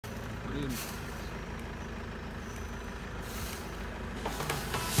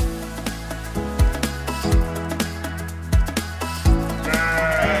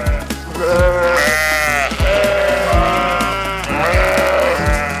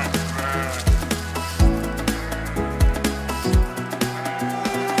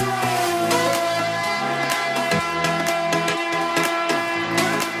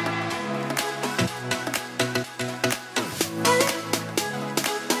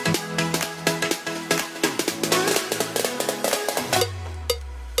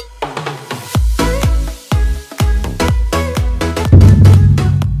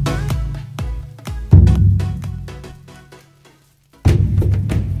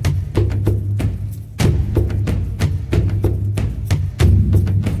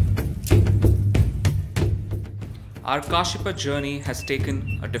Our Kashipath journey has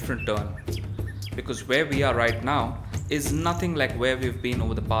taken a different turn, because where we are right now is nothing like where we've been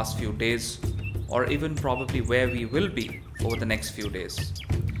over the past few days, or even probably where we will be over the next few days.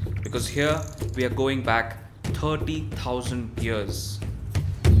 Because here we are going back 30,000 years.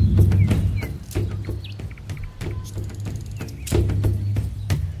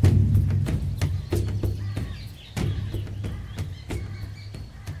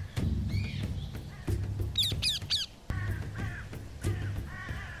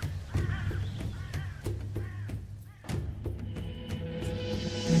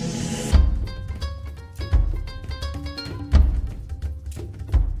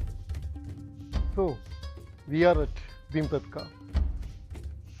 So, we are at Bhimbetka.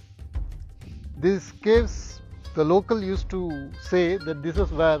 These caves, the local used to say that this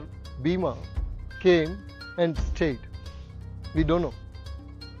is where Bhima came and stayed. We don't know.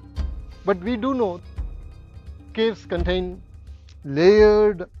 But we do know caves contain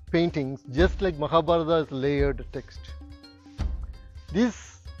layered paintings, just like Mahabharata's layered text.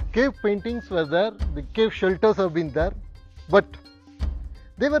 These cave paintings were there, the cave shelters have been there, but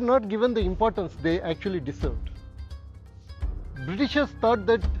they were not given the importance they actually deserved. Britishers thought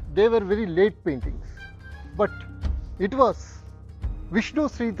that they were very late paintings, but it was Vishnu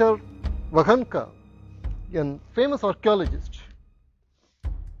Sridhar Vahanka, a famous archaeologist.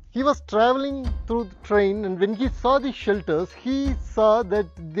 He was traveling through the train, and when he saw these shelters, he saw that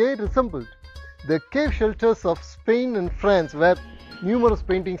they resembled the cave shelters of Spain and France, where numerous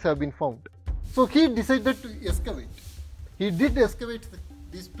paintings have been found. So he decided to excavate. He did excavate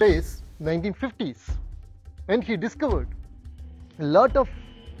this place in 1950s, and he discovered a lot of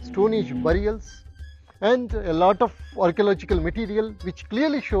Stone Age burials and a lot of archaeological material which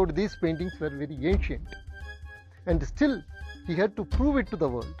clearly showed these paintings were very ancient. And still he had to prove it to the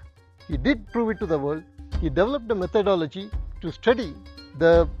world. He did prove it to the world. He developed a methodology to study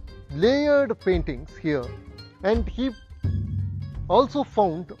the layered paintings here, and he also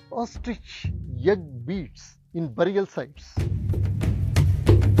found ostrich egg beads in burial sites.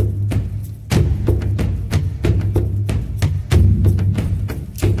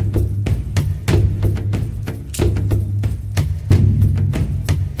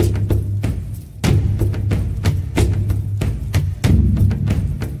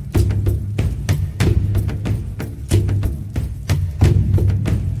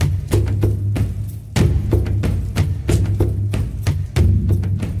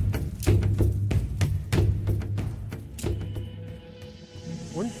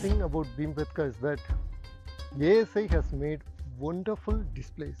 One thing about Bhimbetka is that ASI has made wonderful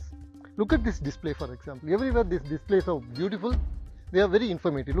displays. Look at this display, for example. Everywhere these displays are beautiful, they are very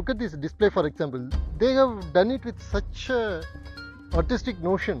informative. Look at this display, for example. They have done it with such a artistic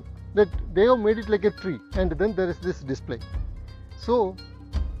notion that they have made it like a tree, and then there is this display. So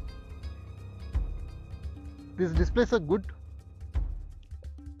these displays are good.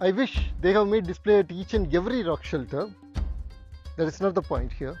 I wish they have made display at each and every rock shelter. That is not the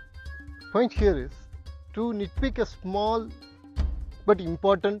point here. Point here is to nitpick a small but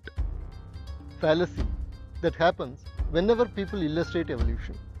important fallacy that happens whenever people illustrate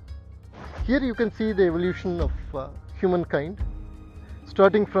evolution. Here you can see the evolution of humankind,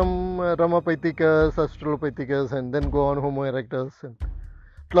 starting from Ramapithecus, Australopithecus, and then go on Homo erectus, and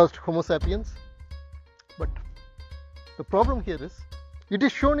at last Homo sapiens. But the problem here is it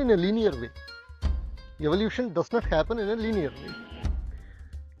is shown in a linear way. Evolution does not happen in a linear way.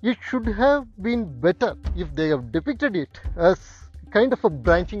 It should have been better if they have depicted it as kind of a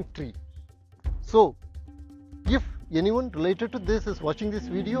branching tree. So, if anyone related to this is watching this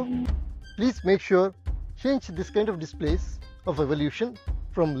video, please make sure change this kind of displays of evolution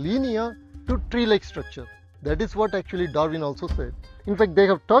from linear to tree-like structure. That is what actually Darwin also said. In fact, they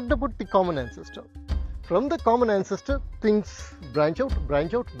have talked about the common ancestor. from the common ancestor, things branch out,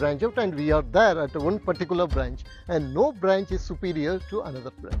 branch out, branch out, and we are there at one particular branch, and no branch is superior to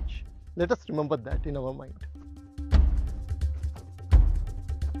another branch. Let us remember that in our mind.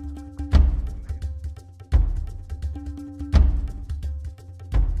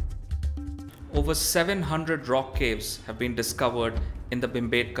 Over 700 rock caves have been discovered in the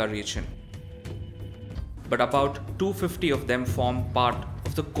Bhimbetka region, but about 250 of them form part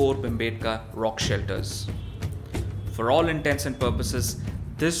of the core Bhimbetka rock shelters. For all intents and purposes,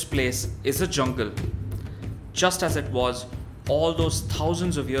 this place is a jungle, just as it was all those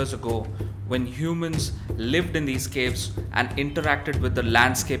thousands of years ago when humans lived in these caves and interacted with the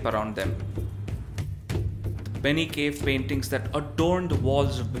landscape around them. The many cave paintings that adorn the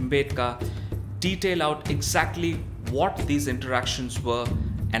walls of Bhimbetka detail out exactly what these interactions were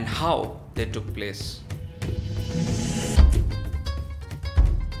and how they took place.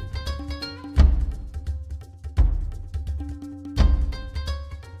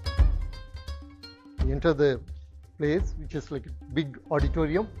 We enter the place, which is like a big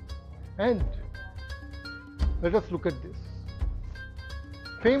auditorium, and let us look at this.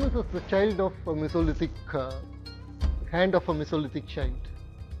 Famous as the child of a Mesolithic, hand of a Mesolithic child.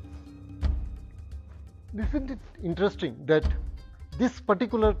 Isn't it interesting that this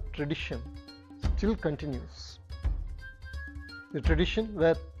particular tradition still continues? The tradition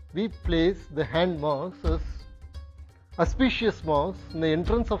where we place the hand marks as auspicious marks in the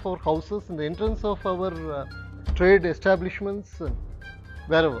entrance of our houses, in the entrance of our trade establishments, and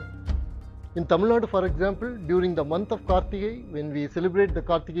wherever. In Tamil Nadu, for example, during the month of Kartigai, when we celebrate the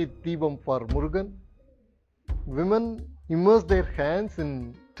Kartigai Deepam for Murugan, women immerse their hands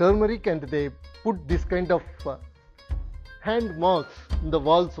in turmeric and they put this kind of hand marks in the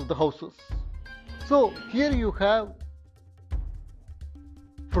walls of the houses. So here you have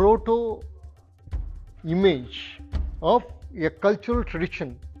proto image of a cultural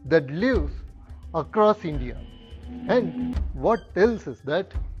tradition that lives across India. And what else is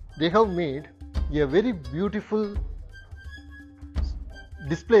that they have made a very beautiful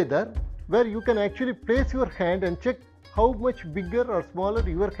display there, where you can actually place your hand and check how much bigger or smaller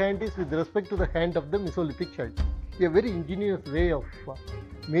your hand is with respect to the hand of the Mesolithic child. A very ingenious way of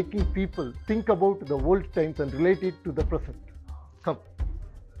making people think about the old times and relate it to the present. Come.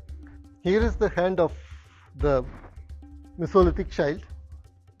 Here is the hand of the Mesolithic child.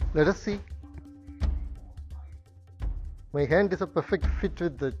 Let us see. My hand is a perfect fit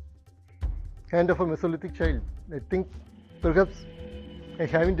with the hand of a Mesolithic child. I think perhaps I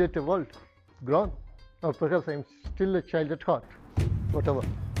haven't yet evolved, grown, or perhaps I am still a child at heart, whatever.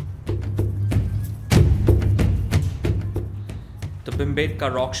 The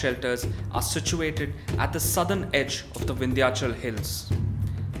Bhimbetka rock shelters are situated at the southern edge of the Vindhyachal hills.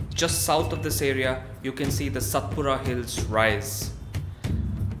 Just south of this area, you can see the Satpura hills rise.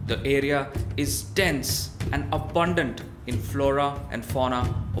 The area is dense and abundant in flora and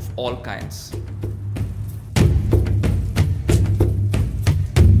fauna of all kinds.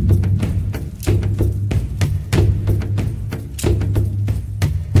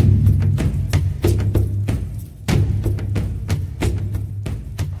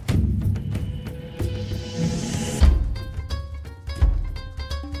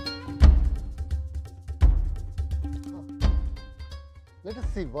 Let us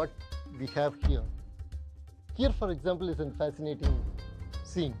see what we have here. Here, for example, is a fascinating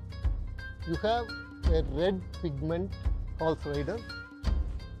scene. You have a red pigment horse rider,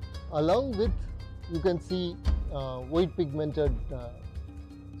 along with you can see white pigmented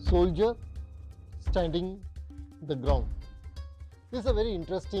soldier standing the ground. This is a very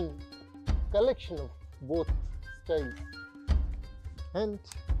interesting collection of both styles. And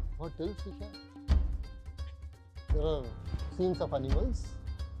what else we have? There are scenes of animals.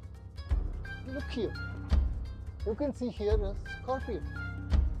 Look here. You can see here a scorpion.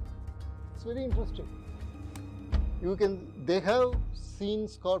 It's very interesting. They have seen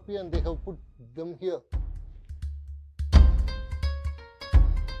scorpion, they have put them here.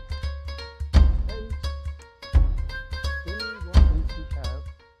 And what else we have?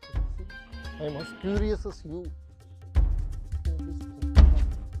 Let's see. I am as curious as you.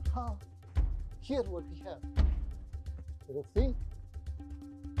 Here what we have. Let us see.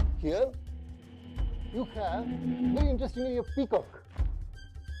 Here you have, very interestingly, a peacock.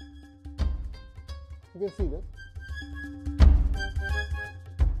 You can see that.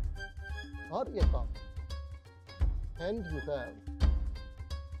 Or a cock. And you have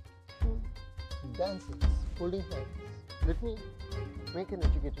two dancers holding hands. Let me make an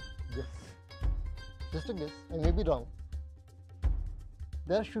educated guess. Just a guess, I may be wrong.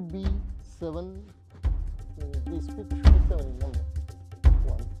 There should be 7 These people should be 7 in number.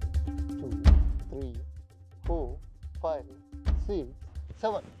 1, 2, 3, 4, 5, 6,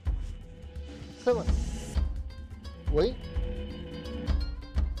 7. 7. Why?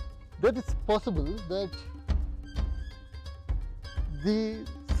 That is possible that the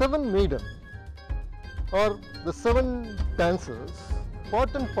 7 maiden or the 7 dancers,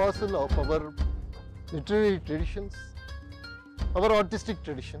 part and parcel of our literary traditions, our artistic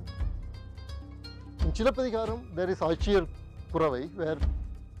tradition. In Chilapadikaram, there is Achiyar Kuravai, where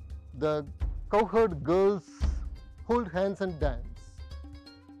the cowherd girls hold hands and dance.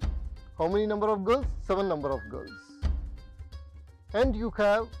 How many number of girls? 7 number of girls. And you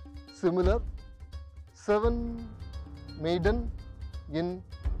have similar 7 maiden in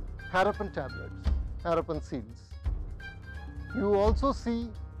Harappan tablets, Harappan seals. You also see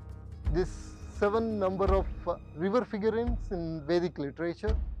this 7 number of river figurines in Vedic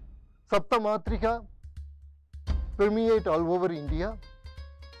literature. Sapta Matrika permeate all over India.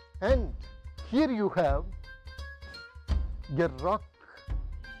 And here you have a rock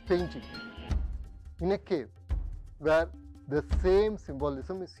painting in a cave where the same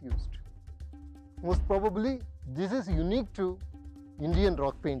symbolism is used. Most probably this is unique to Indian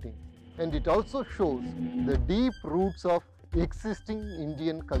rock painting, and it also shows the deep roots of existing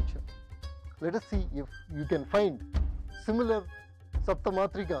Indian culture. Let us see if you can find similar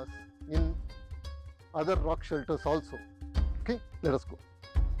Saptamatrikas in other rock shelters also. Okay, let us go.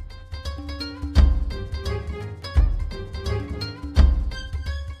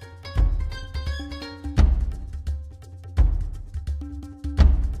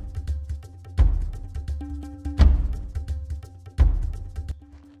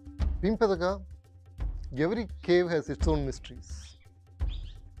 Bhimbetka, every cave has its own mysteries.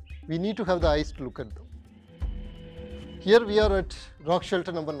 We need to have the eyes to look at them. Here we are at rock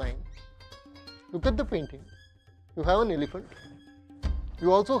shelter number 9. Look at the painting. You have an elephant.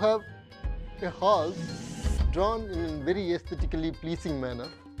 You also have a horse drawn in a very aesthetically pleasing manner,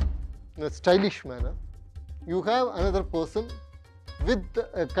 in a stylish manner. You have another person with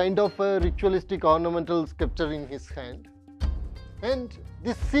a kind of a ritualistic ornamental sculpture in his hand. And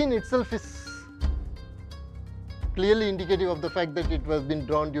this scene itself is clearly indicative of the fact that it was been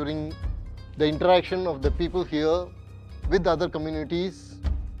drawn during the interaction of the people here with other communities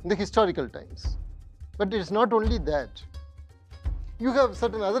in the historical times. But it is not only that. You have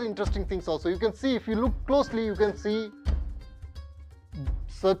certain other interesting things also. You can see, if you look closely, you can see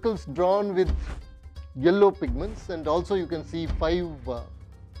circles drawn with yellow pigments, and also you can see 5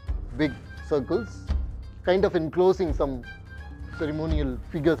 big circles kind of enclosing some ceremonial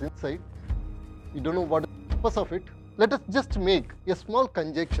figures inside. We don't know what is the purpose of it. Let us just make a small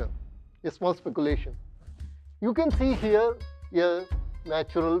conjecture, a small speculation. You can see here a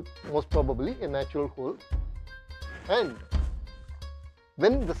natural, most probably a natural hole, and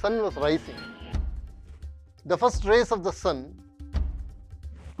when the sun was rising, the first rays of the sun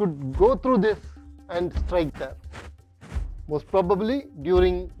could go through this and strike there. Most probably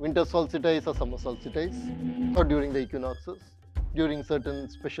during winter solstice or summer solstice, or during the equinoxes, during certain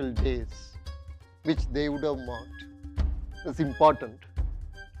special days which they would have marked as important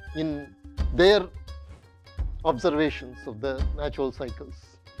in their observations of the natural cycles.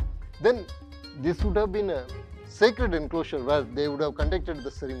 Then this would have been a sacred enclosure where they would have conducted the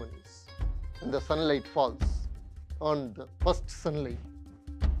ceremonies, and the sunlight falls on the first sunlight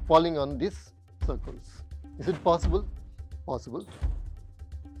falling on these circles. Is it possible? Possible.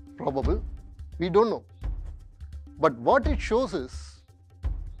 Probable. We don't know. But what it shows is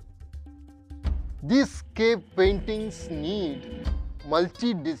these cave paintings need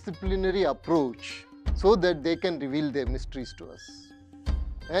multidisciplinary approach so that they can reveal their mysteries to us.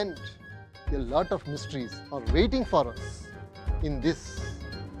 And a lot of mysteries are waiting for us in this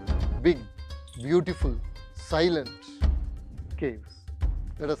big, beautiful, silent caves.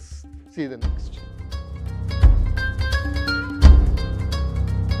 Let us see the next.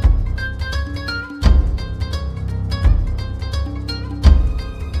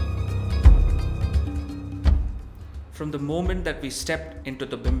 From the moment that we stepped into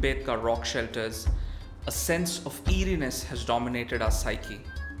the Bhimbetka rock shelters, a sense of eeriness has dominated our psyche.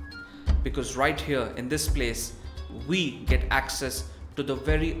 Because right here in this place, we get access to the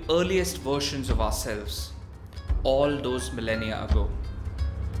very earliest versions of ourselves, all those millennia ago.